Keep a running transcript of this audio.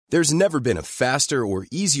There's never been a faster or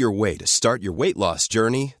easier way to start your weight loss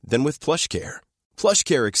journey than with PlushCare.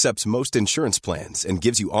 PlushCare accepts most insurance plans and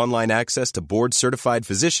gives you online access to board-certified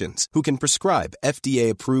physicians who can prescribe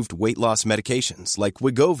FDA-approved weight loss medications like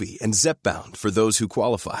Wegovy and Zepbound for those who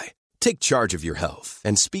qualify. Take charge of your health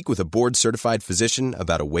and speak with a board-certified physician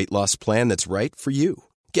about a weight loss plan that's right for you.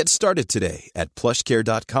 Get started today at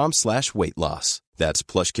plushcare.com/weight loss. That's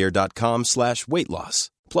plushcare.com/weight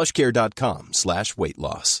loss. plushcare.com/weight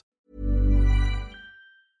loss.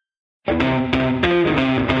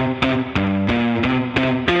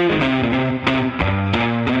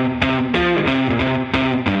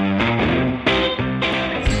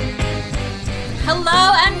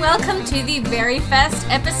 Hello and welcome to the very first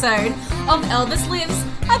episode of Elvis Lives,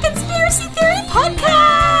 a conspiracy theory podcast.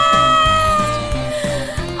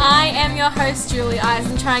 I am your host, Julie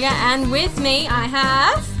Eisentrager, and with me I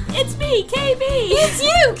have... It's me, KB! It's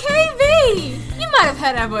you, KB! You might have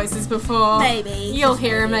heard our voices before. Maybe. You'll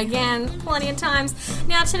hear them again plenty of times.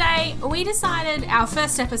 Now today, we decided our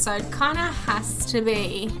first episode kind of has to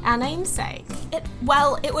be our namesake. It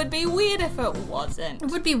would be weird if it wasn't.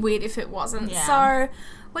 It would be weird if it wasn't. Yeah. So,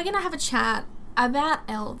 we're going to have a chat about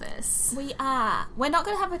Elvis. We are. We're not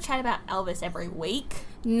going to have a chat about Elvis every week.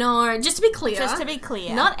 No, just to be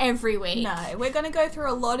clear. Not every week. No, we're going to go through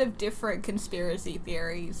a lot of different conspiracy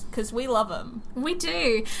theories because we love them. We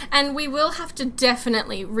do. And we will have to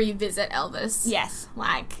definitely revisit Elvis. Yes.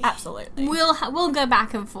 Absolutely. We'll go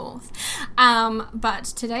back and forth. But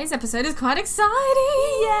today's episode is quite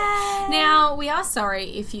exciting. Yay! Now, we are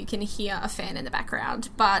sorry if you can hear a fan in the background,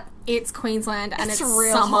 but it's Queensland and it's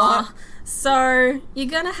real summer. hot. So, you're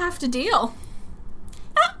going to have to deal.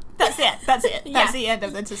 That's it. That's Yeah. the end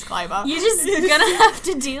of the disclaimer. You're just going to have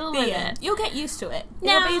to deal with it. You'll get used to it.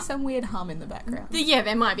 Now- There'll be some weird hum in the background. Yeah,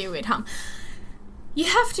 there might be a weird hum. You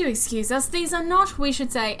have to excuse us. These are not, we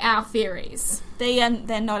should say, our theories. They're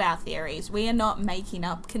not our theories. We are not making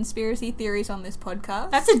up conspiracy theories on this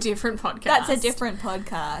podcast. That's a different podcast. That's a different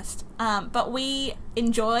podcast. But we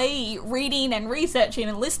enjoy reading and researching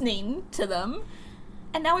and listening to them.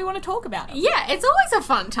 And now we want to talk about it. Yeah, it's always a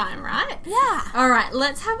fun time, right? Yeah. All right,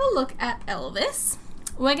 let's have a look at Elvis.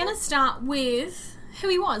 We're going to start with who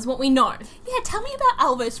he was, what we know. Yeah, tell me about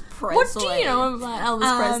Elvis Presley. What do you know about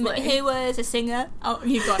Elvis Presley? He was a singer. Oh,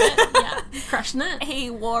 you got it. Yeah, crushing it. He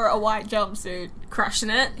wore a white jumpsuit. Crushing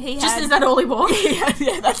it. Is that all he wore?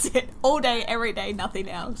 yeah, that's it. All day, every day, nothing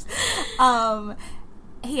else.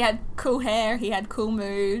 He had cool hair. He had cool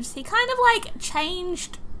moves. He kind of,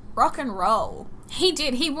 changed rock and roll. He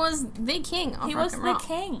did. He was the king of rock and roll.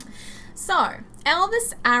 King. So,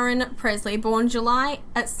 Elvis Aaron Presley, born July...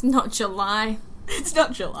 It's not July. It's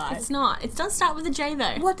not July. It's not. It does start with a J,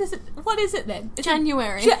 though. What is it then? Is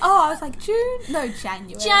January. I was like, June? No,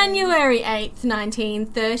 January. January 8th,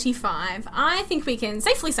 1935. I think we can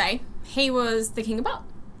safely say he was the king of pop.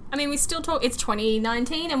 I mean, we still talk... It's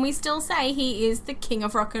 2019, and we still say he is the king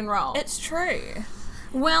of rock and roll. It's true.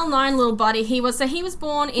 Well-known little buddy he was. So he was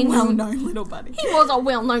born in... Well-known little buddy. He was a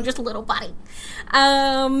well-known just little buddy.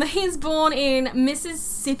 He's born in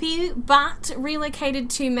Mississippi, but relocated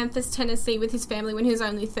to Memphis, Tennessee with his family when he was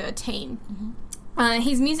only 13. Mm-hmm.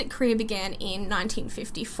 His music career began in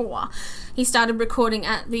 1954. He started recording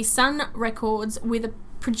at the Sun Records with a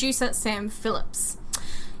producer, Sam Phillips.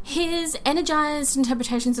 His energized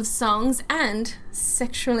interpretations of songs and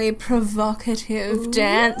sexually provocative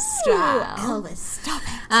dance style. Elvis, stop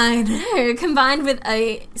it. I know, combined with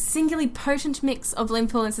a singularly potent mix of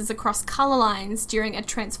influences across colour lines during a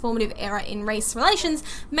transformative era in race relations,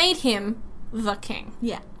 made him the king.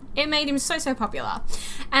 Yeah. It made him so popular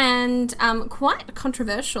and quite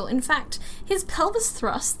controversial. In fact, his pelvis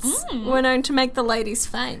thrusts were known to make the ladies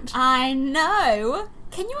faint. I know.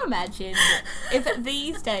 Can you imagine if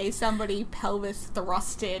these days somebody pelvis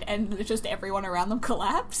thrusted and just everyone around them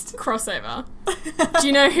collapsed? Crossover. Do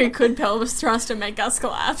you know who could pelvis thrust and make us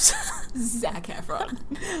collapse? Zac Efron.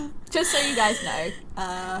 Just so you guys know,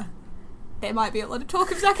 there might be a lot of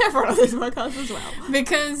talk of Zac Efron on this podcast as well.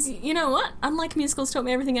 Because, you know what? Unlike musicals taught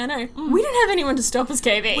me everything I know. We don't have anyone to stop us,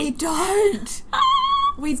 KB. We don't.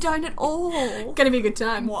 We don't at all. Gonna be a good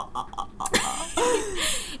time.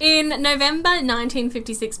 In November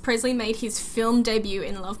 1956, Presley made his film debut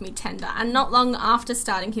in Love Me Tender, and not long after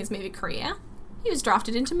starting his movie career, he was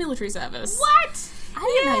drafted into military service. What? I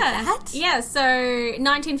didn't know that. Yeah, so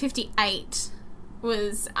 1958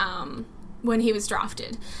 was when he was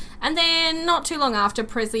drafted. And then, not too long after,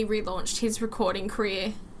 Presley relaunched his recording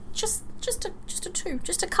career just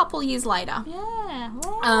a couple years later. Yeah.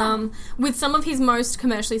 Wow. With some of his most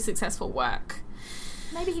commercially successful work.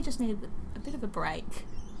 Maybe he just needed a bit of a break.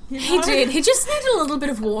 You know? He did. He just needed a little bit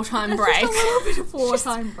of wartime break. Just a little bit of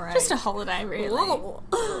wartime break. Just a holiday, really.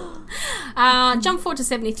 Jump forward to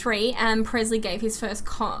 73, and Presley gave his first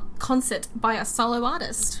concert by a solo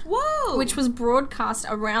artist. Whoa! Which was broadcast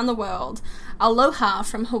around the world. Aloha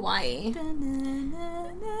from Hawaii.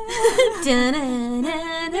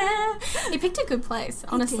 He picked a good place,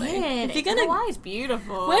 honestly. He did. If you're gonna, Hawaii's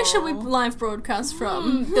beautiful. where should we live broadcast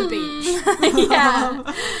from? The beach. Yeah.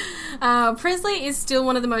 Presley is still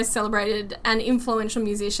one of the most celebrated and influential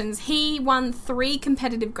musicians. He won 3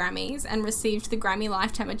 competitive Grammys and received the Grammy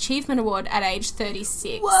Lifetime Achievement Award at age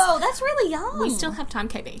 36. Whoa, that's really young. We still have time,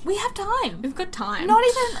 KB. We have time. We've got time. Not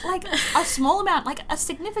even, like, a small amount, like, a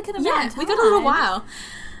significant amount Yeah, of time. we got a little while.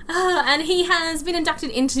 And he has been inducted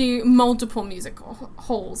into multiple music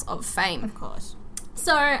halls of fame. Of course.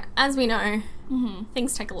 So, as we know,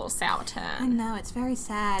 things take a little sour turn. I know, it's very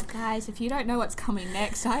sad. Guys, if you don't know what's coming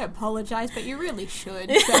next, I apologise, but you really should.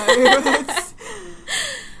 So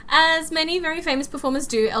As many very famous performers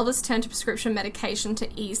do, Elvis turned to prescription medication to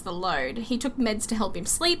ease the load. He took meds to help him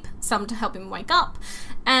sleep, some to help him wake up,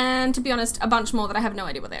 and to be honest, a bunch more that I have no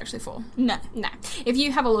idea what they're actually for. No. If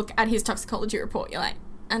you have a look at his toxicology report, you're like,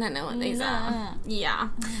 I don't know what these are. Yeah.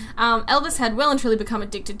 Elvis had well and truly become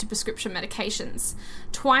addicted to prescription medications.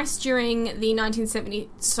 Twice during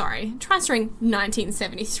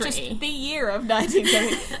 1973. Just the year of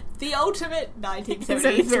 1973. The ultimate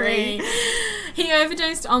 1973. He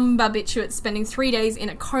overdosed on barbiturates, spending 3 days in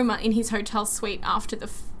a coma in his hotel suite after the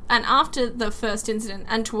first incident,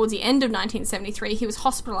 and towards the end of 1973, he was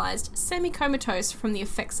hospitalised semi-comatose from the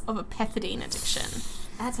effects of a pethidine addiction.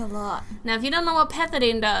 That's a lot. Now, if you don't know what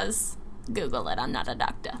pethidine does, Google it. I'm not a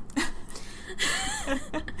doctor.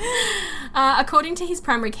 According to his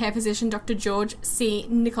primary care physician, Dr. George C.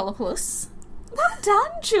 Nicolopoulos. Well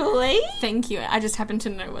done, Julie. Thank you. I just happen to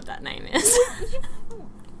know what that name is.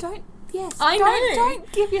 Don't know.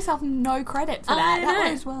 Don't give yourself no credit for that.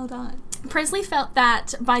 That was well done. Presley felt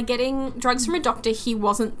that by getting drugs from a doctor, he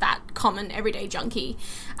wasn't that common everyday junkie,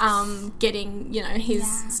 getting, his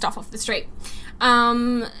stuff off the street.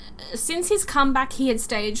 Since his comeback, he had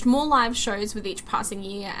staged more live shows with each passing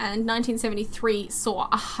year, and 1973 saw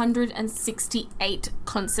 168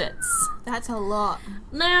 concerts. That's a lot.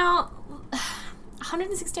 Now,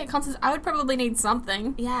 168 concerts, I would probably need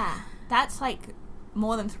something. Yeah. That's like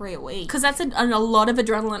more than 3 a week. Because that's a lot of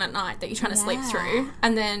adrenaline at night that you're trying to sleep through,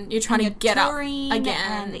 and then you're trying to get up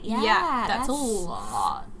again. That's a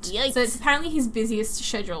lot. Yikes. So it's apparently his busiest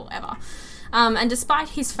schedule ever. And despite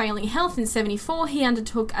his failing health in 74, he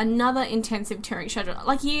undertook another intensive touring schedule.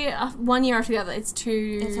 Like 1 year after the other. It's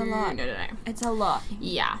a lot. No. It's a lot.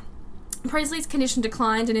 Yeah. Presley's condition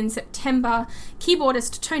declined, and in September,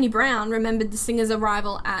 keyboardist Tony Brown remembered the singer's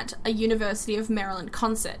arrival at a University of Maryland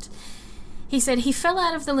concert. He said he fell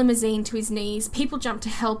out of the limousine to his knees, people jumped to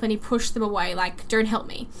help, and he pushed them away like, don't help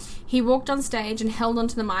me. He walked on stage and held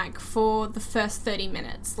onto the mic for the first 30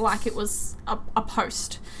 minutes, like it was a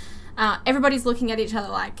post. Everybody's looking at each other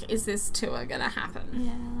like, is this tour gonna happen?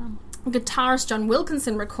 Yeah. Guitarist John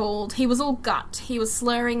Wilkinson recalled, he was all gut. He was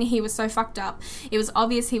slurring, he was so fucked up. It was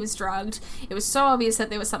obvious he was drugged. It was so obvious that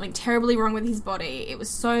there was something terribly wrong with his body. It was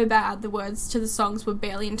so bad the words to the songs were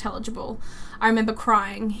barely intelligible. I remember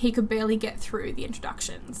crying. He could barely get through the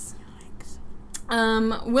introductions.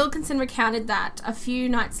 Wilkinson recounted that a few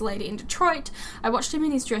nights later in Detroit, I watched him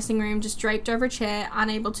in his dressing room, just draped over a chair,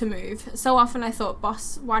 unable to move. So often I thought,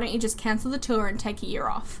 boss, why don't you just cancel the tour and take a year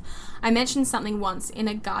off? I mentioned something once in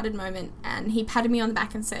a guarded moment, and he patted me on the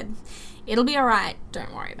back and said, it'll be alright,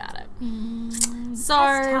 don't worry about it. So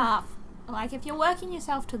that's tough. Like, if you're working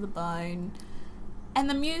yourself to the bone, and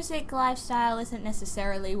the music lifestyle isn't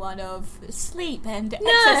necessarily one of sleep and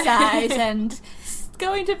exercise and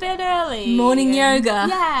going to bed early. Morning yoga.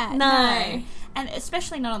 Yeah. No. And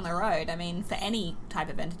especially not on the road. I mean, for any type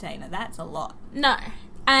of entertainer, that's a lot. No.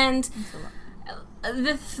 And That's a lot.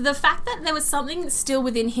 the fact that there was something still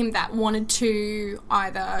within him that wanted to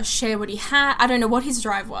either share what he had, I don't know what his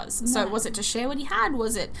drive was. So was it to share what he had?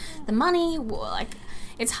 Was it the money? Like,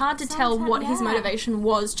 it's hard to tell what his motivation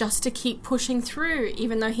was, just to keep pushing through,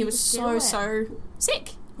 even though he was so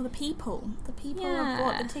sick. Well, the people Yeah. have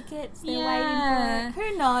bought the tickets, they're waiting for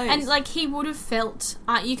it. Who knows? And, like, he would have felt,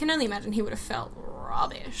 you can only imagine he would have felt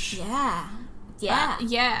rubbish. Yeah.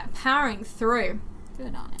 Yeah, powering through.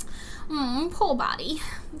 Good on it. Poor buddy.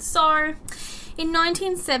 So, in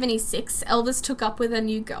 1976, Elvis took up with a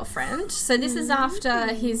new girlfriend. So this is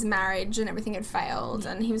after his marriage and everything had failed,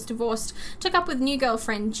 and he was divorced. Took up with new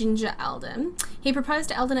girlfriend Ginger Alden. He proposed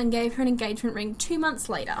to Alden and gave her an engagement ring 2 months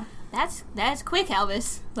later. That's quick,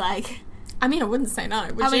 Elvis. Like, I mean, I wouldn't say no,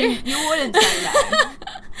 would you? I mean, you wouldn't say no.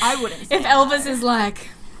 I wouldn't say If Elvis is like...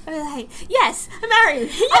 I'd be like, yes, I marry you.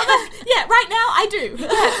 Yeah, right now I do.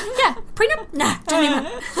 Yeah, prenup? No, don't even.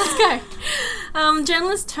 Let's go.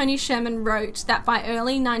 Journalist Tony Sherman wrote that by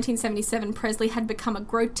early 1977, Presley had become a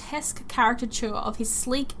grotesque caricature of his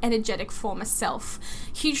sleek, energetic former self.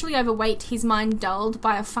 Hugely overweight, his mind dulled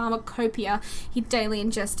by a pharmacopoeia he daily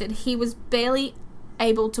ingested, he was barely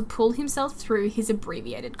able to pull himself through his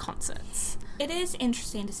abbreviated concerts. It is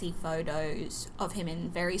interesting to see photos of him in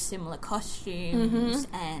very similar costumes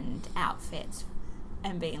and outfits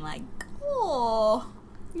and being like, oh,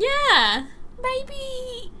 Yeah.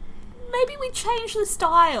 maybe we change the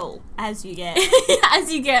style as you get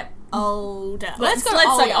As you get... older. Let's go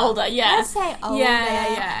say older, yeah. Let's say older.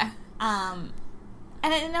 Yeah.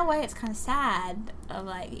 And in a way it's kind of sad of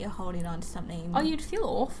like you're holding on to something. Oh, you'd feel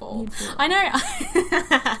awful. You'd feel I know.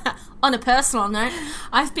 On a personal note,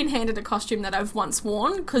 I've been handed a costume that I've once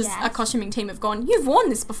worn because Yes. a costuming team have gone, you've worn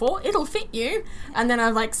this before, it'll fit you. And then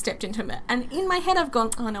I've like stepped into it. And in my head I've gone,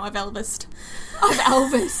 oh no, I've Elvised.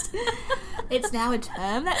 It's now a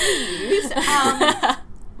term that we use.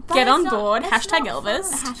 But Get it's on not- board. it's Hashtag not Elvis.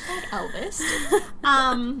 fun. Hashtag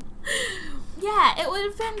Elvis. Yeah, it would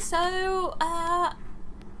have been so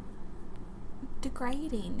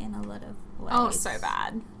degrading in a lot of ways. Oh, so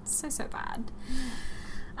bad. So bad.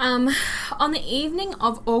 On the evening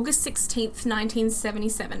of August 16th,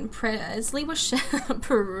 1977, Presley was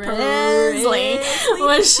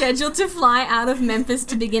scheduled to fly out of Memphis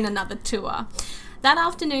to begin another tour. That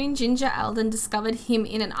afternoon, Ginger Alden discovered him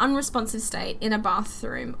in an unresponsive state in a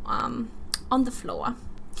bathroom on the floor.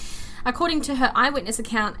 According to her eyewitness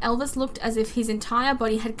account, Elvis looked as if his entire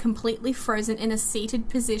body had completely frozen in a seated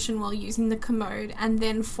position while using the commode and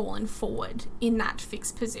then fallen forward in that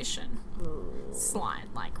fixed position. Slight,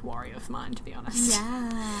 like, worry of mine, to be honest.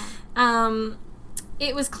 Yeah.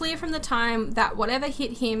 It was clear from the time that whatever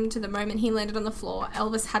hit him to the moment he landed on the floor,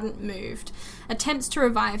 Elvis hadn't moved. Attempts to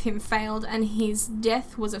revive him failed, and his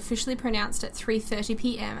death was officially pronounced at 3:30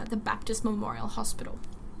 p.m. at the Baptist Memorial Hospital.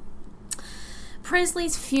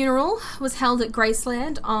 Presley's funeral was held at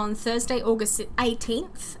Graceland on Thursday, August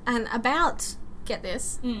 18th, and about, get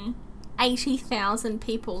this, 80,000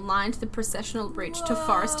 people lined the processional route to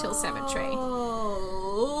Forest Hill Cemetery.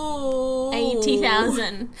 Oh.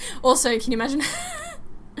 80,000. Also, can you imagine...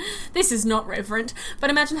 This is not reverent, but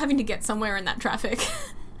imagine having to get somewhere in that traffic.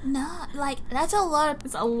 No, like, that's a lot of,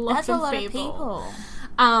 It's a lot of people.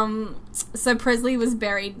 So Presley was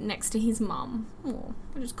buried next to his mum,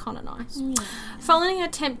 which is kind of nice. Yeah. Following an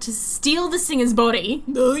attempt to steal the singer's body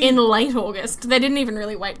in late August, they didn't even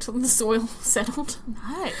really wait till the soil settled.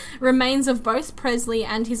 No. Remains of both Presley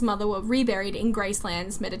and his mother were reburied in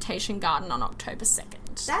Graceland's meditation garden on October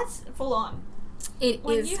 2nd. That's full on. It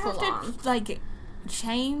Well, is you full have on. to, like,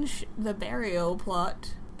 change the burial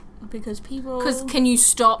plot because people... Because can you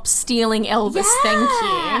stop stealing Elvis?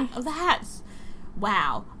 Yeah! Thank you. That's...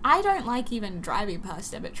 Wow. I don't like even driving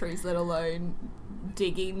past cemeteries, let alone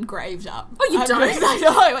digging graves up. Oh, you don't? I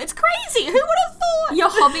know. It's crazy. Who would have thought? Your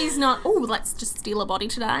hobby's not, oh, let's just steal a body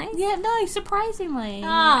today. Yeah, no, surprisingly,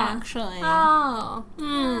 Ah. actually. Oh.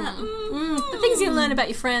 The things you learn about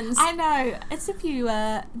your friends. I know. It's if you,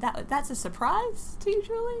 that's a surprise,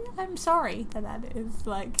 usually. I'm sorry that is,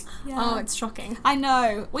 like, yeah. Oh, it's shocking. I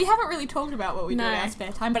know. We haven't really talked about what we do in our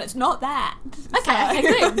spare time, but it's not that. Okay,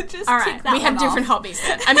 So, good. just All tick right, that we have one different off. hobbies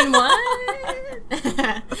then. I mean, what?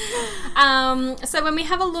 So when we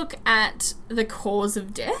have a look at the cause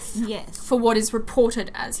of death, Yes. for what is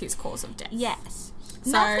reported as his cause of death. Yes.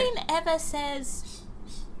 So- Nothing ever says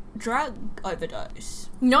drug overdose.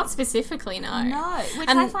 Not specifically, no. No. Which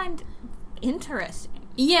And- I find interesting.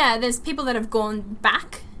 Yeah, there's people that have gone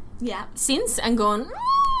back Yeah. since and gone,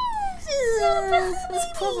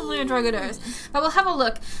 it's probably a drug overdose. But we'll have a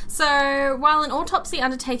look. So, while an autopsy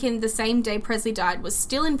undertaken the same day Presley died was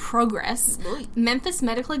still in progress, Really? Memphis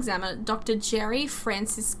medical examiner Dr. Jerry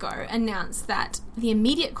Francisco announced that the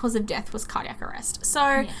immediate cause of death was cardiac arrest.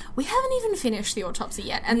 So, we haven't even finished the autopsy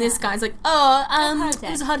yet. And this guy's like, heart it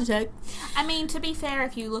was a heart attack. I mean, to be fair,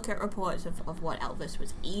 if you look at reports of what Elvis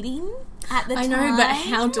was eating at the I time... know, but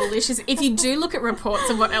how delicious. If you do look at reports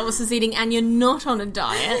of what Elvis is eating and you're not on a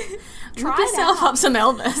diet, Try whip it yourself out. up some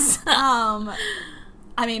Elvis.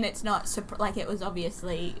 I mean, it's not... like, it was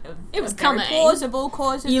obviously It was a very coming. plausible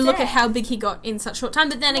cause of You look at death. how big he got in such short time,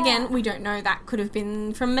 but then again, we don't know, that could have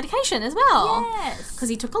been from medication as well. Yes. Because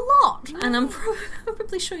he took a lot, and I'm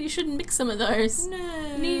probably sure you shouldn't mix some of those. No.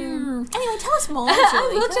 No. Anyway, tell us more, I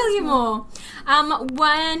Julie. will tell you more.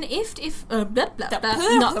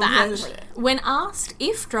 When asked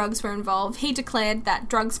if drugs were involved, he declared that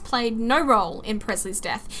drugs played no role in Presley's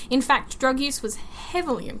death. In fact, drug use was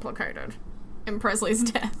heavily implicated in Presley's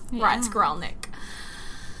death, writes Gralnick.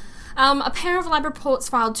 A pair of lab reports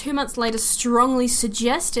filed 2 months later strongly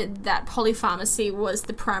suggested that polypharmacy was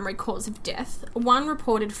the primary cause of death. One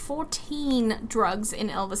reported 14 drugs in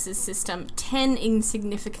Elvis's system, 10 in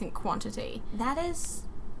significant quantity. That is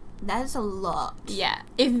a lot. Yeah.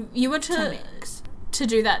 If you were to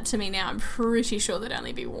do that to me now, I'm pretty sure there'd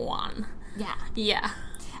only be one. Yeah. Yeah.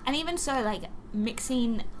 And even so, like,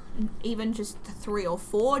 mixing even just 3 or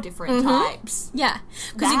 4 different types. Yeah.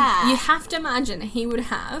 Because you have to imagine he would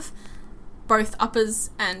have both uppers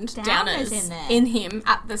and downers in him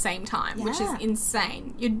at the same time, which is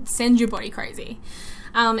insane. You'd send your body crazy.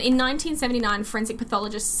 In 1979, forensic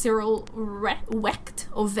pathologist Cyril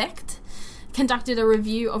Vecht conducted a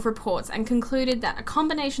review of reports and concluded that a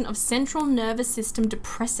combination of central nervous system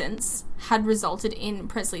depressants had resulted in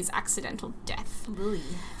Presley's accidental death. Really?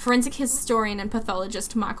 Forensic historian and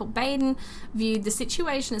pathologist Michael Baden viewed the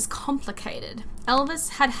situation as complicated. Elvis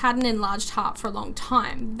had an enlarged heart for a long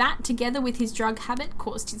time. That, together with his drug habit,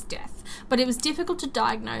 caused his death. But it was difficult to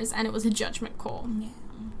diagnose, and it was a judgment call. Yeah.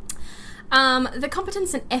 The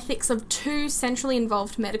competence and ethics of 2 centrally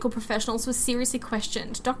involved medical professionals was seriously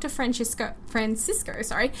questioned. Dr. Francisco,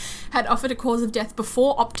 had offered a cause of death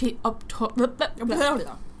before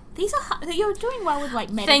These are hard. You're doing well with, like,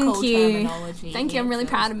 medical terminology. Thank you. I'm really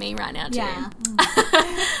proud of me right now, too. Yeah.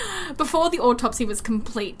 Before the autopsy was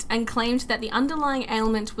complete, and claimed that the underlying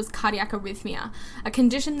ailment was cardiac arrhythmia, a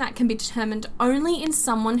condition that can be determined only in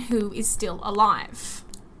someone who is still alive.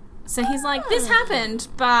 So he's like, this happened,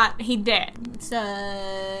 but he dead. So,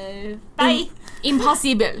 bye.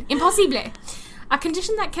 Impossible. A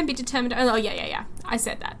condition that can be determined... Oh, yeah. I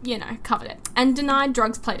said that. Covered it. And denied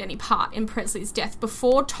drugs played any part in Presley's death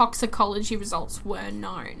before toxicology results were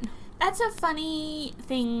known. That's a funny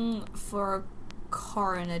thing for a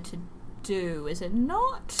coroner to do, is it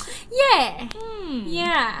not? Yeah.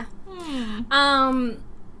 Yeah.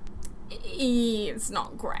 It's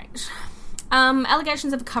not great.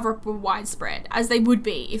 Allegations of a cover-up were widespread, as they would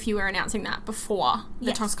be if you were announcing that before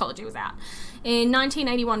the toxicology was out. In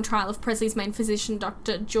 1981 trial of Presley's main physician,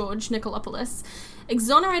 Dr. George Nikolopoulos,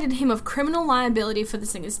 exonerated him of criminal liability for the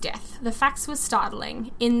singer's death. The facts were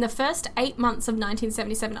startling. In the first 8 months of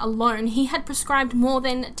 1977 alone, he had prescribed more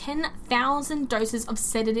than 10,000 doses of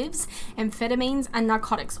sedatives, amphetamines, and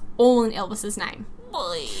narcotics, all in Elvis's name.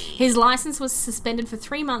 His license was suspended for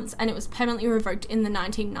 3 months, and it was permanently revoked in the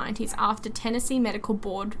 1990s after Tennessee Medical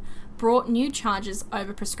Board brought new charges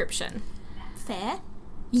over prescription. Fair.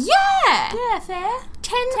 Yeah! Yeah, fair.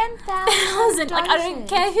 10,000. Like, I don't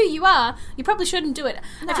care who you are, you probably shouldn't do it.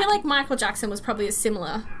 No. I feel like Michael Jackson was probably a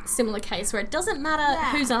similar case where it doesn't matter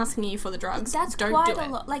who's asking you for the drugs. That's don't quite do a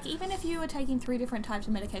it. lot. Like, even if you were taking 3 different types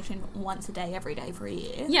of medication once a day, every day for a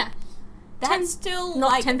year. Yeah. That's still,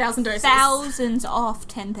 not like, 10,000 doses. Thousands off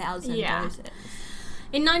 10,000 doses.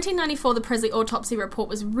 In 1994, the Presley autopsy report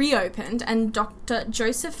was reopened, and Dr.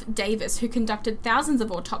 Joseph Davis, who conducted thousands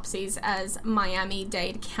of autopsies as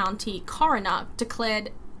Miami-Dade County coroner,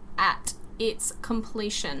 declared at its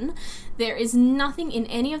completion, there is nothing in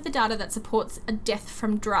any of the data that supports a death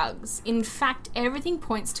from drugs. In fact, everything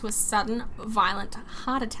points to a sudden, violent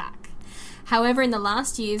heart attack. However, in the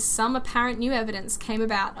last years, some apparent new evidence came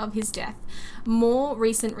about of his death. More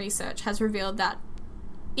recent research has revealed that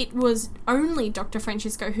it was only Dr.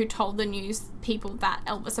 Francisco who told the news people that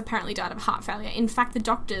Elvis apparently died of heart failure. In fact, the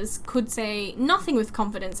doctors could say nothing with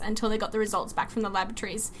confidence until they got the results back from the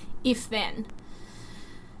laboratories, if then.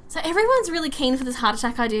 So everyone's really keen for this heart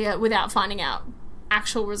attack idea without finding out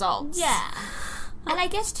actual results. Yeah. And I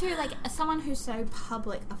guess, too, like, someone who's so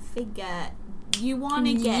public a figure, you want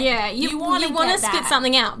to get... Yeah, you want to spit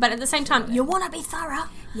something out, but at the same time, you want to be thorough.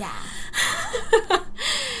 Yeah.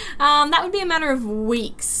 That would be a matter of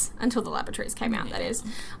weeks until the laboratories came out, that is.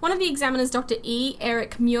 One of the examiners, Dr. E.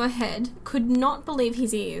 Eric Muirhead, could not believe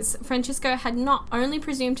his ears. Francisco had not only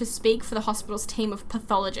presumed to speak for the hospital's team of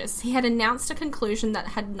pathologists, he had announced a conclusion that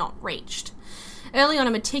had not reached. Early on,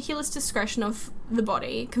 a meticulous description of the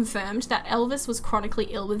body confirmed that Elvis was chronically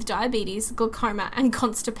ill with diabetes, glaucoma, and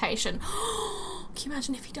constipation. Can you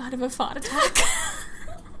imagine if he died of a fart attack?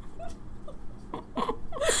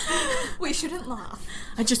 We shouldn't laugh.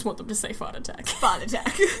 I just want them to say fart attack. Fart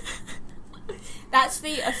attack. That's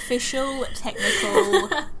the official, technical,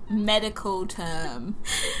 medical term.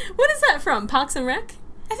 What is that from? Parks and Rec?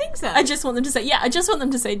 I think so. I just want them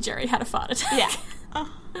to say Jerry had a fart attack. Yeah.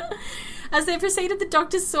 As they proceeded, the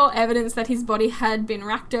doctors saw evidence that his body had been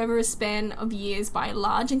racked over a span of years by a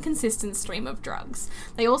large and consistent stream of drugs.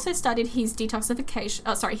 They also studied his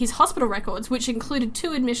his hospital records, which included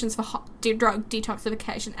 2 admissions for drug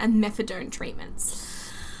detoxification and methadone treatments.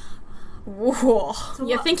 Whoa.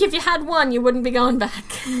 You think if you had one, you wouldn't be going back.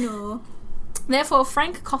 No. Therefore,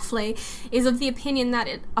 Frank Coughley is of the opinion that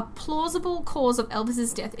a plausible cause of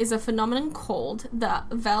Elvis's death is a phenomenon called the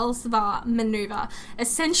Valsalva maneuver,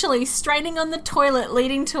 essentially straining on the toilet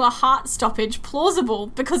leading to a heart stoppage, plausible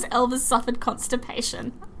because Elvis suffered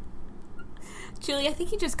constipation. Julie, I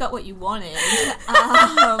think you just got what you wanted.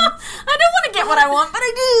 I don't want to get what I want, but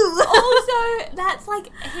I do. Also, that's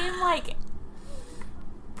like him, like,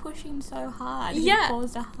 pushing so hard. Yeah. He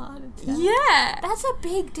caused a heart attack. Yeah. That's a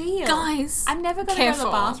big deal. Guys, I'm never going to go to the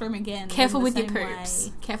bathroom again. Careful with your poops.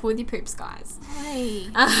 Way. Careful with your poops, guys. Hey.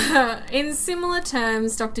 In similar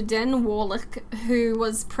terms, Dr. Den Warlick, who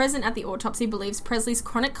was present at the autopsy, believes Presley's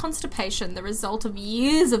chronic constipation, the result of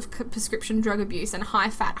years of prescription drug abuse and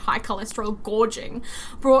high-fat, high-cholesterol gorging,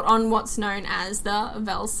 brought on what's known as the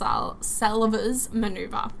Valsalva's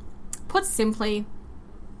maneuver. Put simply,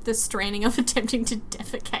 the straining of attempting to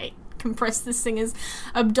defecate compressed the singer's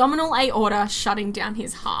abdominal aorta, shutting down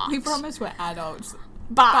his heart. We promise we're adults,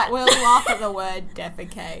 but we'll laugh at the word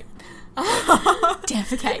defecate.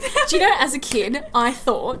 Defecate. Do you know, as a kid, I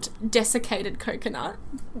thought desiccated coconut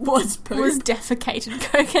was poop. Was defecated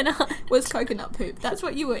coconut. Was coconut poop. That's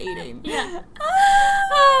what you were eating. Yeah. Fun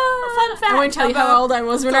fact. I won't tell you how old I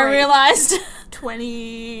was when I realised.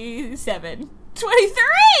 27. 23!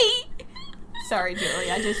 Sorry, Julie,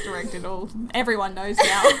 I just directed all. Everyone knows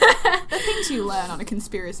now. The things you learn on a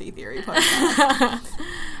conspiracy theory podcast.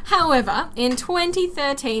 However, in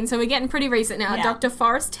 2013, so we're getting pretty recent now, yeah. Dr.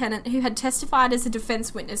 Forrest Tennant, who had testified as a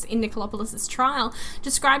defense witness in Nikolopoulos' trial,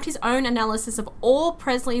 described his own analysis of all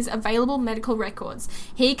Presley's available medical records.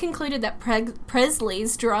 He concluded that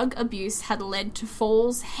Presley's drug abuse had led to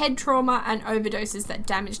falls, head trauma, and overdoses that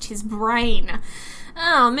damaged his brain.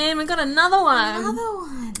 Oh man, we got another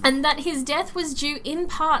one. And that his death was due in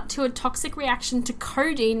part to a toxic reaction to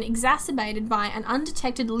codeine exacerbated by an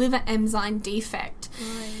undetected liver enzyme defect,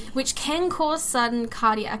 which can cause sudden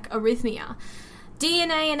cardiac arrhythmia.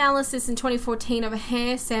 DNA analysis in 2014 of a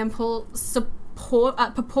hair sample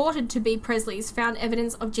purported to be Presley's found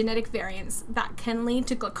evidence of genetic variants that can lead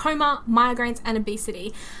to glaucoma, migraines, and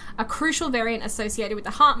obesity. A crucial variant associated with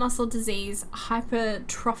the heart muscle disease,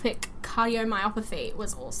 hypertrophic cardiomyopathy,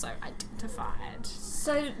 was also identified.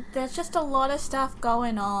 So there's just a lot of stuff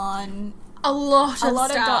going on. A lot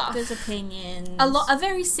of doctors' opinions. A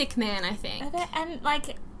very sick man, I think. And,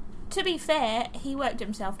 like, to be fair, he worked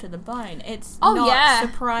himself to the bone. It's not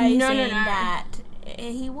surprising that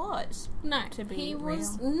he was. No, to be he real.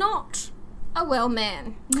 was not a well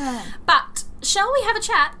man. No. But shall we have a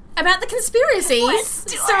chat about the conspiracies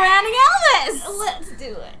surrounding Elvis? Let's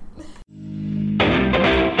do it.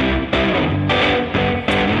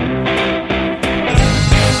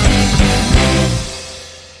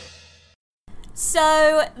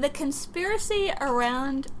 So, the conspiracy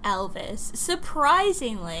around Elvis,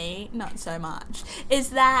 surprisingly, not so much, is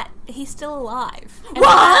that he's still alive.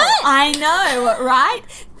 What? I know, right?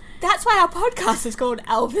 That's why our podcast is called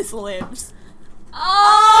Elvis Lives.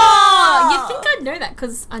 Oh! You'd think I'd know that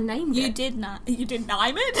because I named it. You did name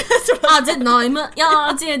it? I did name it. Yeah,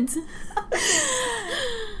 I did.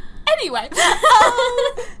 Anyway.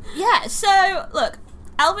 Yeah, so, look,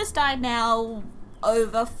 Elvis died now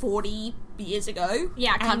over 40 years ago.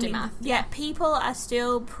 Yeah, I can't do math. Yeah, people are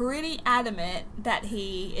still pretty adamant that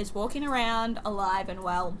he is walking around alive and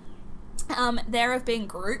well. There have been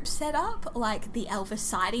groups set up, like the Elvis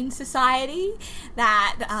Sighting Society,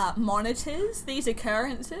 that monitors these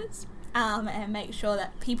occurrences and make sure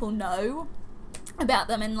that people know about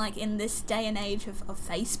them. And, like, in this day and age of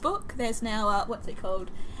Facebook, there's now, what's it called?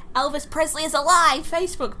 Elvis Presley is Alive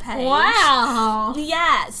Facebook page. Wow.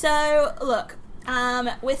 Yeah, so, look,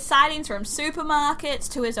 with sightings from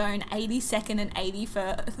supermarkets to his own 82nd and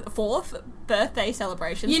 84th birthday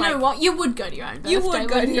celebrations. You know what? You would go to your own birthday. You would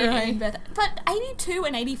go to your own birthday. But 82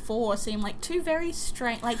 and 84 seem like two very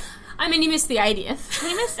strange, like... I mean, he missed the 80th.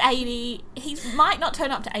 He missed 80. He might not turn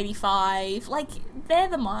up to 85. Like, they're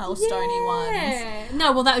the milestone-y ones.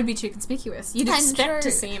 No, well, that would be too conspicuous. You'd expect to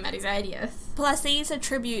true. see him at his 80th. Plus, these are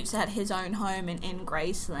tributes at his own home in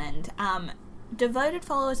Graceland. Devoted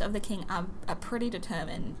followers of the king are pretty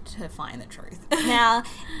determined to find the truth. Now,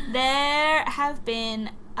 there have been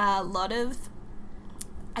a lot of,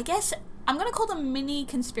 I guess, I'm going to call them mini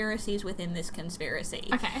conspiracies within this conspiracy.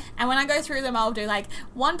 Okay. And when I go through them, I'll do like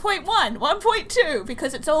 1.1, 1.2,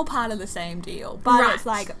 because it's all part of the same deal. But It's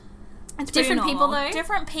like, It's pretty Different people, normal. though?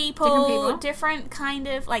 Different people. Different Different kind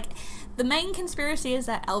of, like, the main conspiracy is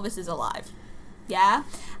that Elvis is alive. Yeah?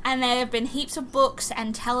 And there have been heaps of books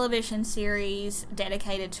and television series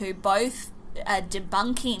dedicated to both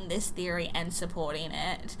debunking this theory and supporting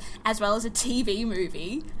it, as well as a TV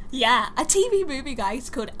movie. Yeah, a TV movie, guys,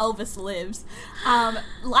 called Elvis Lives.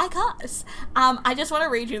 Like us. I just want to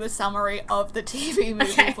read you the summary of the TV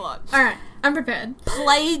movie plot. Alright, I'm prepared.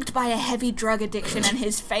 Plagued by a heavy drug addiction and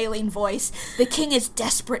his failing voice, the king is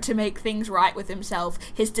desperate to make things right with himself,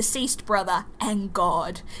 his deceased brother, and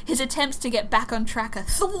God. His attempts to get back on track are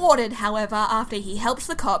thwarted, however, after he helps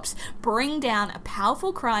the cops bring down a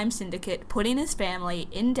powerful crime syndicate, putting his family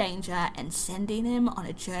in danger and sending him on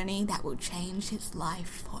a journey that will change his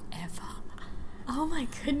life forever. Oh my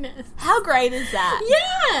goodness. How great is that?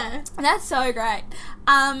 Yeah! That's so great.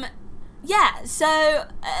 Yeah, so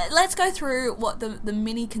let's go through what the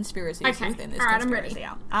mini conspiracies within this conspiracy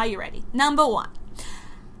are. Are you ready? Number 1.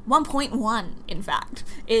 1.1, in fact,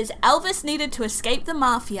 is Elvis needed to escape the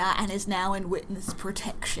mafia and is now in witness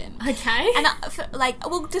protection. Okay. And,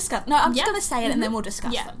 we'll discuss. No, I'm just going to say it and then we'll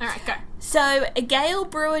discuss them. Alright, go. So, Gail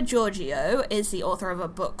Brewer Giorgio is the author of a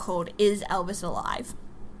book called Is Elvis Alive?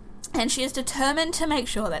 And she is determined to make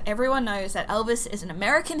sure that everyone knows that Elvis is an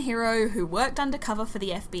American hero who worked undercover for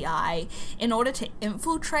the FBI in order to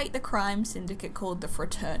infiltrate the crime syndicate called the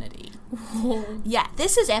Fraternity. Whoa. Yeah,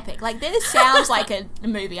 this is epic. Like, this sounds like a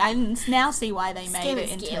movie. I now see why they made it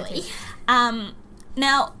into a TV.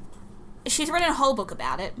 Now, she's written a whole book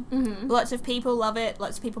about it. Mm-hmm. Lots of people love it.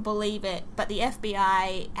 Lots of people believe it. But the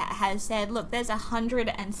FBI has said, look, there's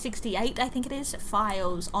 168, I think it is,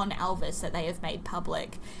 files on Elvis that they have made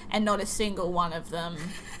public. And not a single one of them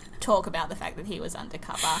talk about the fact that he was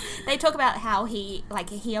undercover. They talk about how he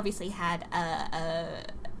obviously had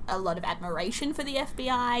a lot of admiration for the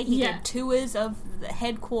FBI. He did tours of the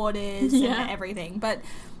headquarters and everything. But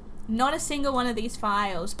not a single one of these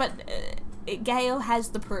files. But Gail has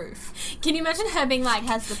the proof. Can you imagine her being like,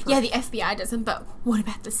 has the proof. Yeah, the FBI doesn't, but what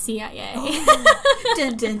about the CIA?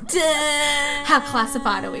 Dun, dun, dun. How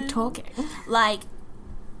classified are we talking? Like,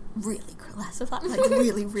 really classified? Like,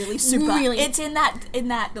 really, really super. Really? It's in that,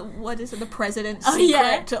 what is it, the president's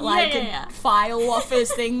secret, file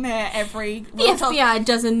office thing there every... The FBI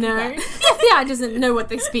doesn't know. The FBI doesn't know what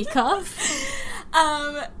they speak of.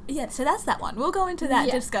 So that's that one. We'll go into that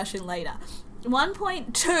discussion later.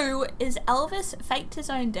 1.2 is Elvis faked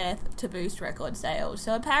his own death to boost record sales.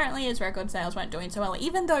 So apparently his record sales weren't doing so well,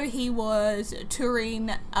 even though he was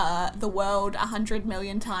touring the world 100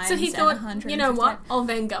 million times. So he thought, you know what, I'll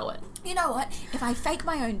Van Gogh it. You know what, if I fake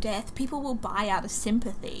my own death, people will buy out of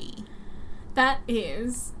sympathy. That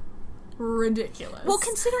is ridiculous. Well,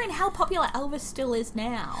 considering how popular Elvis still is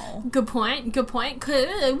now. Good point. He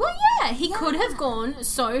could have gone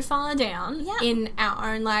so far down in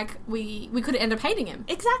our own, like, we could end up hating him.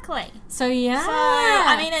 Exactly. So, yeah. So,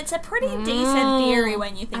 I mean, it's a pretty decent theory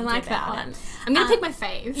when you think about it. I like that one. I'm going to pick my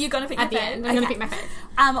fave. You're going to pick your fave? At the end, I'm going to pick my fave.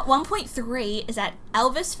 1.3 is that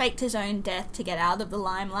Elvis faked his own death to get out of the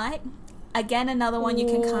limelight. Again, another one you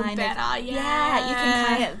can kind of... you can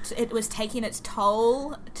kind of... It was taking its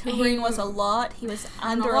toll. Touring was a lot. He was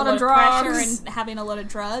under a lot of pressure and having a lot of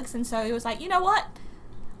drugs. And so he was like, you know what?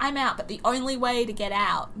 I'm out. But the only way to get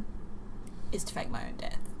out is to fake my own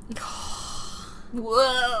death.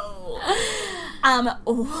 Whoa.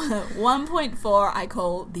 1.4 I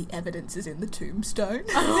call the evidence is in the tombstone.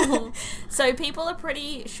 So people are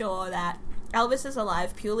pretty sure that Elvis is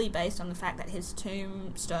alive purely based on the fact that his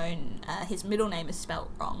tombstone, his middle name is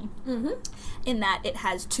spelt wrong. Mm-hmm. In that it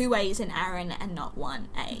has 2 A's in Aaron and not 1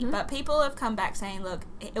 A. Mm-hmm. But people have come back saying, look,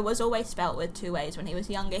 it was always spelt with 2 A's when he was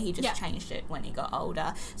younger. He just changed it when he got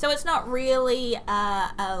older. So it's not really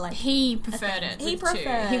like... He preferred it. He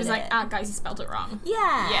preferred He was like, guys, you spelled it wrong.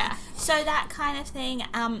 Yeah. So that kind of thing.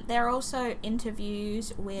 There are also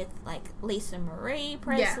interviews with, like, Lisa Marie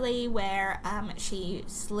Presley where she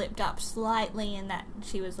slipped up slightly in that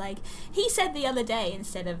she was like, he said the other day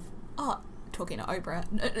instead of, talking to Oprah,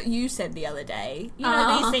 you said the other day. You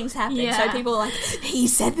know, these things happen. Yeah. So people are like, he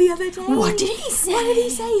said the other day? What did he say? What did he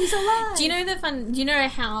say? He's alive. Do you know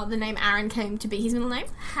how the name Aaron came to be his middle name?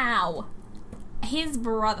 How? His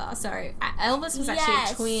brother, so Elvis was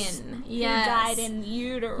actually a twin. Yes. Who died in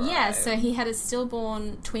utero. Yeah, so he had a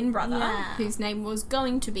stillborn twin brother whose name was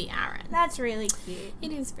going to be Aaron. That's really cute.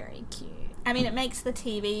 It is very cute. I mean, it makes the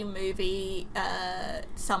TV movie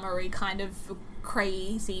summary kind of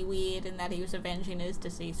crazy weird in that he was avenging his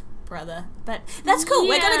deceased brother. But that's cool.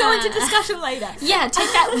 We're going to go into discussion later. Yeah,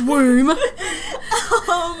 take that, womb.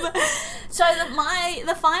 So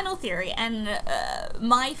the final theory, and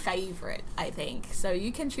my favourite, I think, so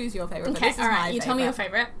you can choose your favourite, but this is my favourite. You tell me your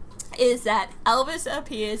favourite. Is that Elvis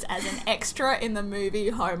appears as an extra in the movie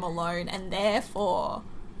Home Alone and therefore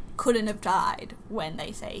couldn't have died when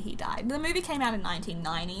they say he died. The movie came out in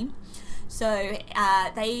 1990. So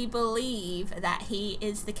they believe that he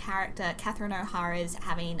is the character. Catherine O'Hara is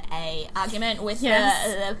having a argument with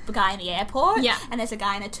the guy in the airport. Yeah. And there's a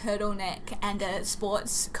guy in a turtleneck and a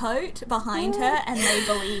sports coat behind her, and they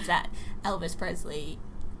believe that Elvis Presley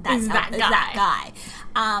is that guy.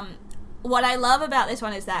 What I love about this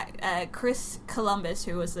one is that Chris Columbus,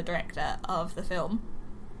 who was the director of the film,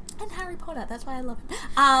 and Harry Potter, that's why I love him.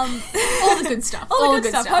 All the good stuff. All the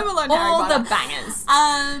good stuff. Home Alone, Harry Potter. All the bangers.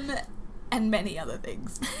 And many other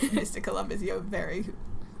things. Mr. Columbus, you're very,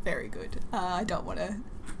 very good. I don't want to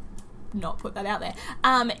not put that out there.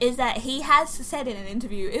 Is that he has said in an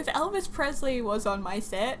interview, if Elvis Presley was on my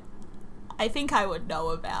set, I think I would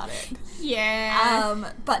know about it.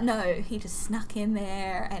 Yeah. But no, he just snuck in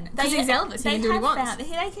there, and because he's Elvis, he can do what he wants.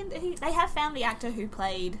 They have found the actor who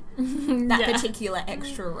played that particular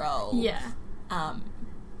extra role. Yeah.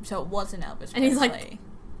 So it wasn't Elvis Presley. And he's like,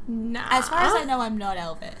 nah. As far as I know, I'm not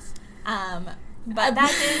Elvis. But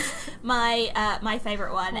that is my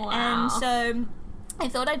favourite one. Wow. And so I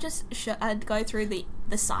thought I'd go through the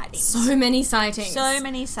sightings. So many sightings.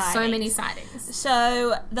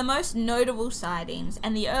 So the most notable sightings,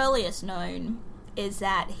 and the earliest known, is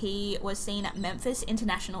that he was seen at Memphis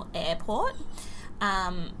International Airport,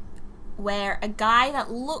 where a guy that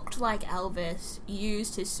looked like Elvis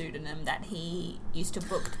used his pseudonym that he used to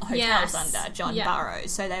book hotels under, John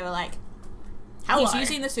Burroughs. So they were like, he's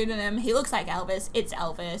using the pseudonym, he looks like Elvis, it's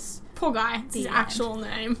Elvis. Poor guy, it's his actual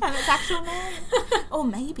name. And its actual name. Or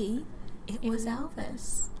maybe it was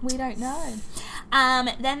Elvis. We don't know.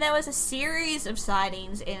 Then there was a series of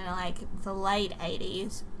sightings in like the late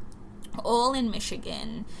 80s, all in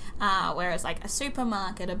Michigan, where it's like a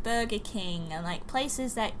supermarket, a Burger King, and like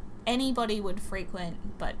places that anybody would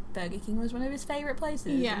frequent, but Burger King was one of his favourite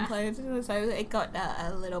places. Yeah. So it got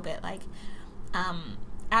a little bit like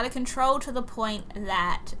out of control, to the point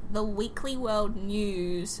that the Weekly World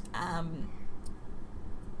News,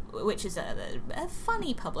 which is a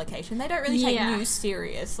funny publication, they don't really take news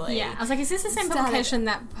seriously. Yeah, I was like, is this the same publication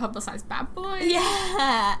that publicised Bad Boys?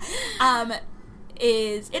 Yeah. It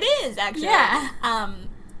is actually. Yeah.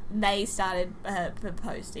 They started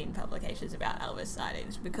posting publications about Elvis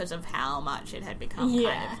sightings because of how much it had become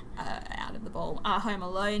kind of out of the ball. Home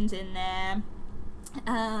Alone's in there.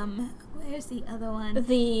 Where's the other one?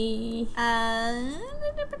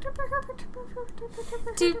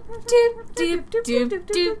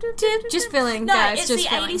 Just filling, no, guys. It's just the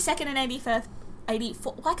filling. 82nd and 84th.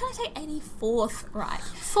 Why can't I say 84th right?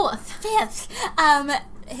 5th.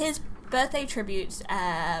 His birthday tributes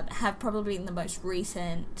have probably been the most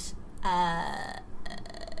recent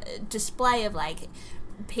display of like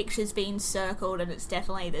pictures being circled, and it's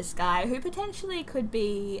definitely this guy who potentially could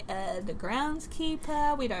be the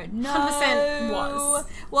groundskeeper. We don't know. 100%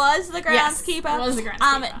 was the groundskeeper. Yes, was the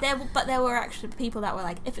groundskeeper. But there were actually people that were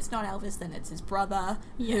like, if it's not Elvis, then it's his brother,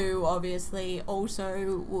 who obviously also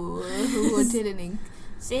who didn't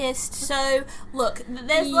exist. So look,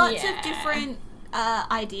 there's lots of different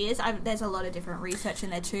ideas. There's a lot of different research in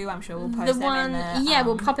there too. I'm sure we'll post them in the...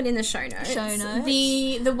 we'll pop it in the show notes.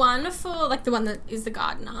 The one for, like, the one that is the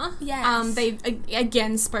gardener. Yes. They,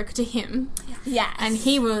 again, spoke to him. Yes. And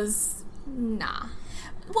he was, nah.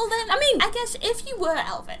 Well then, I mean, I guess if you were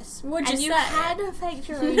Elvis, you had faked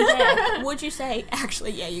your own death, would you say,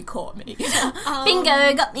 actually, yeah, you caught me?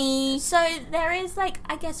 Bingo, got me. So there is, like,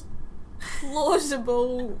 I guess,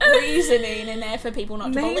 plausible reasoning in there for people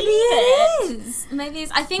not to believe it. Maybe it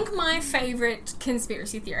is. I think my favourite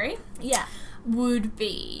conspiracy theory would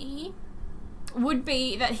be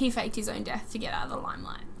that he faked his own death to get out of the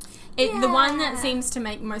limelight. The one that seems to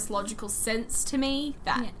make most logical sense to me,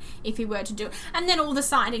 that if he were to do it, and then all the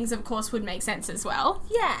sightings, of course, would make sense as well.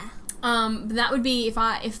 But that would be if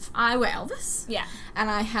I were Elvis. And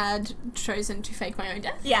I had chosen to fake my own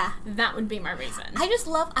death. That would be my reason.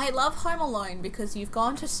 I love Home Alone because you've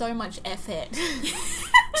gone to so much effort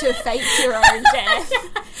to fake your own death,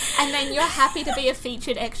 and then you're happy to be a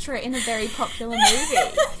featured extra in a very popular movie.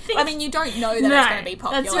 I mean, you don't know that it's going to be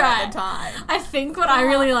popular at the time. I think what I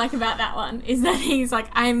really like about that one is that he's like,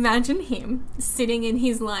 I imagine him sitting in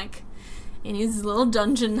his like in his little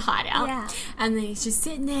dungeon hideout. Yeah. And then he's just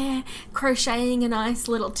sitting there crocheting a nice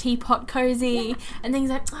little teapot cozy. Yeah. And then he's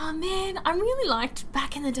like, oh man, I really liked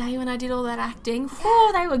back in the day when I did all that acting.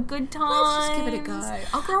 Oh, they were good times. Let's just give it a go.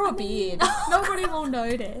 I'll grow a beard. Nobody will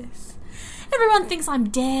notice. Everyone thinks I'm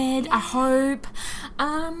dead, I hope.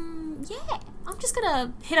 Yeah, I'm just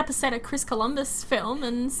gonna hit up a set of Chris Columbus film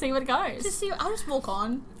and see what it goes. I'll just walk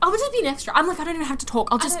on. I would just be an extra. I'm like, I don't even have to talk.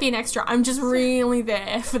 I'll just be an extra. I'm just really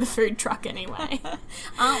there for the food truck anyway.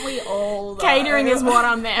 Aren't we all, though? Catering is what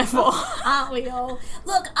I'm there for. Aren't we all?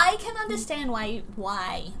 Look, I can understand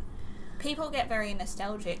why people get very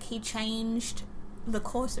nostalgic. He changed the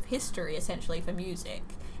course of history, essentially, for music.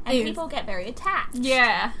 And people get very attached.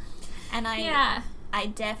 Yeah. And I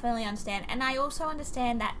definitely understand. And I also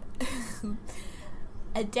understand that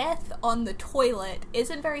a death on the toilet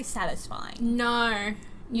isn't very satisfying. No,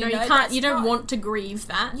 you know, can't. You don't want to grieve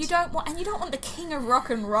that. You don't want the king of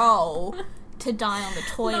rock and roll to die on the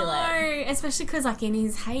toilet. No, especially because like in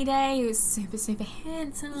his heyday, he was super, super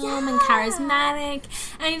handsome and charismatic,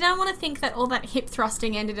 and you don't want to think that all that hip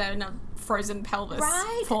thrusting ended in a frozen pelvis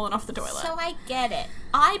falling off the toilet. So I get it.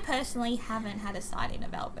 I personally haven't had a sighting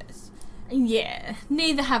of Elvis. Yeah,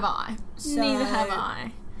 neither have I. Neither have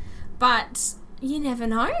I. But you never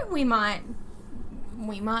know. We might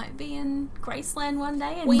be in Graceland one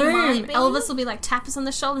day, and boom, Elvis will be like, tap us on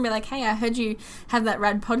the shoulder and be like, hey, I heard you have that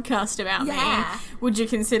rad podcast about me. Would you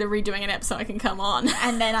consider redoing an ep so I can come on?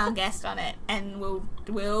 And then I'll guest on it, and we'll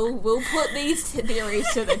put these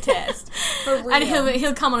theories to the test. For real. And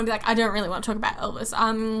he'll come on and be like, I don't really want to talk about Elvis.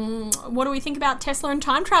 What do we think about Tesla and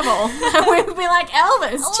time travel? And we'll be like,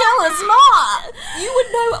 Elvis, tell us more. You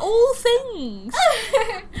would know all things.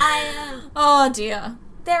 Oh dear.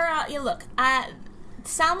 There are, look,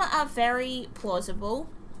 some are very plausible,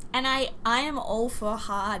 and I am all for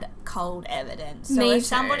hard, cold evidence. So if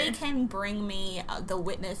somebody can bring me the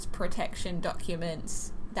witness protection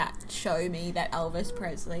documents that show me that Elvis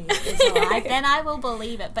Presley is alive, then I will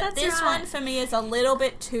believe it. But this one for me is a little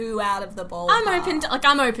bit too out of the ballpark. I'm open to it.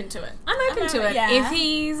 I'm open to it. Yeah. If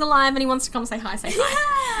he's alive and he wants to come say hi, say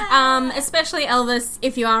hi. Yeah. Especially Elvis,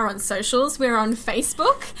 if you are on socials, we're on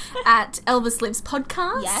Facebook at Elvis Lives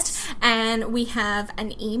Podcast. Yes. And we have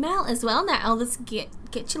an email as well. Now, Elvis, get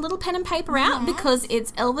your little pen and paper out because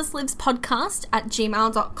it's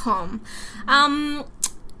elvislivespodcast@gmail.com.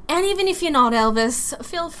 And even if you're not Elvis,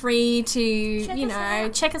 feel free to,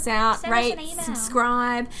 check us out, rate,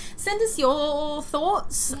 subscribe, send us your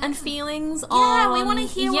thoughts and feelings on... Yeah, we want to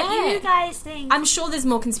hear what you guys think. I'm sure there's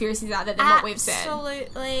more conspiracies out there than what we've said.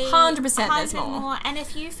 Absolutely. 100% there's more. And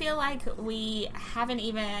if you feel like we haven't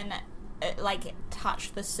even,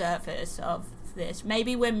 touched the surface of this,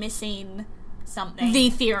 maybe we're missing... something. The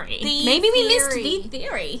theory. Maybe we missed the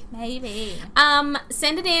theory. Maybe.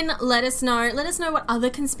 Send it in. Let us know. Let us know what other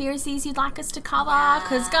conspiracies you'd like us to cover.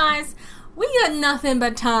 Because, guys, we got nothing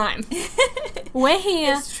but time. We're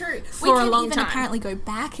here. It's true. For a long time. We can even apparently go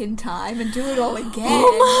back in time and do it all again.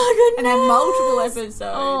 Oh my goodness. And have multiple episodes.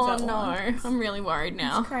 Oh no. I'm really worried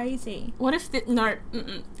now. It's crazy. What if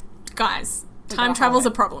guys, time travel's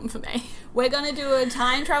a problem for me. We're going to do a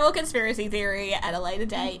time travel conspiracy theory at a later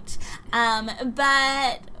date.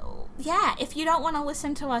 But, yeah, if you don't want to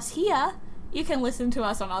listen to us here, you can listen to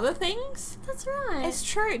us on other things. That's right. It's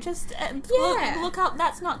true. Just look up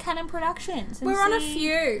That's Not Canon Productions. We're on a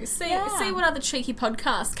few. See what other cheeky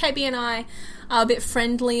podcasts. KB and I are a bit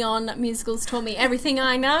friendly on Musicals Taught Me Everything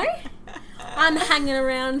I Know. I'm hanging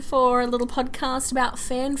around for a little podcast about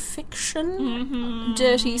fan fiction,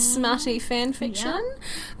 dirty, smutty fan fiction,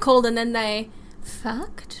 called And Then They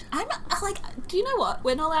Fucked. I'm do you know what?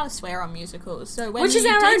 We're not allowed to swear on musicals, so when which is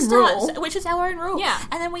our own rule. Which is our own rule. Yeah.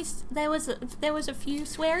 And then there was a few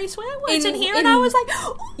swear words in here, and I was like,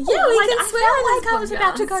 we can swear. I felt like I was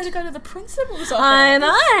about to go to the principal's office. I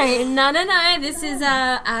know. No. This is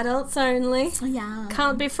adults only. Yeah.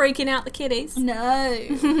 Can't be freaking out the kiddies. No.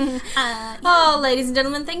 Oh, ladies and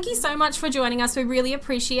gentlemen, thank you so much for joining us. We really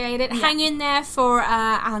appreciate it. Hang in there for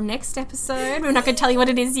our next episode. We're not going to tell you what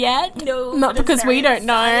it is yet. No. Not because we don't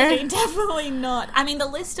know. Definitely not. I mean, the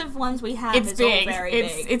list of ones we have is all very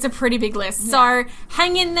big. It's a pretty big list. Yeah. So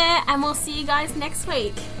hang in there, and we'll see you guys next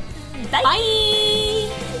week. Bye.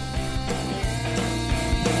 Bye.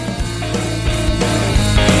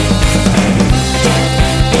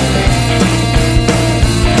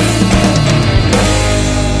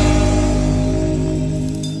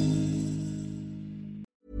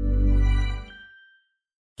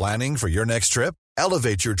 Planning for your next trip?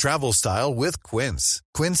 Elevate your travel style with Quince.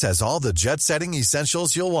 Quince has all the jet-setting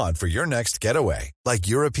essentials you'll want for your next getaway, like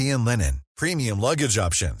European linen, premium luggage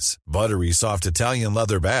options, buttery soft Italian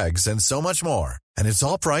leather bags, and so much more. And it's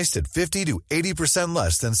all priced at 50 to 80%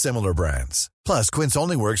 less than similar brands. Plus, Quince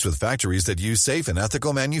only works with factories that use safe and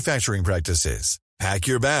ethical manufacturing practices. Pack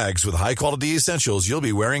your bags with high-quality essentials you'll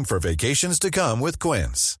be wearing for vacations to come with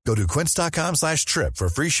Quince. Go to quince.com/trip for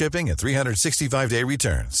free shipping and 365-day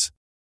returns.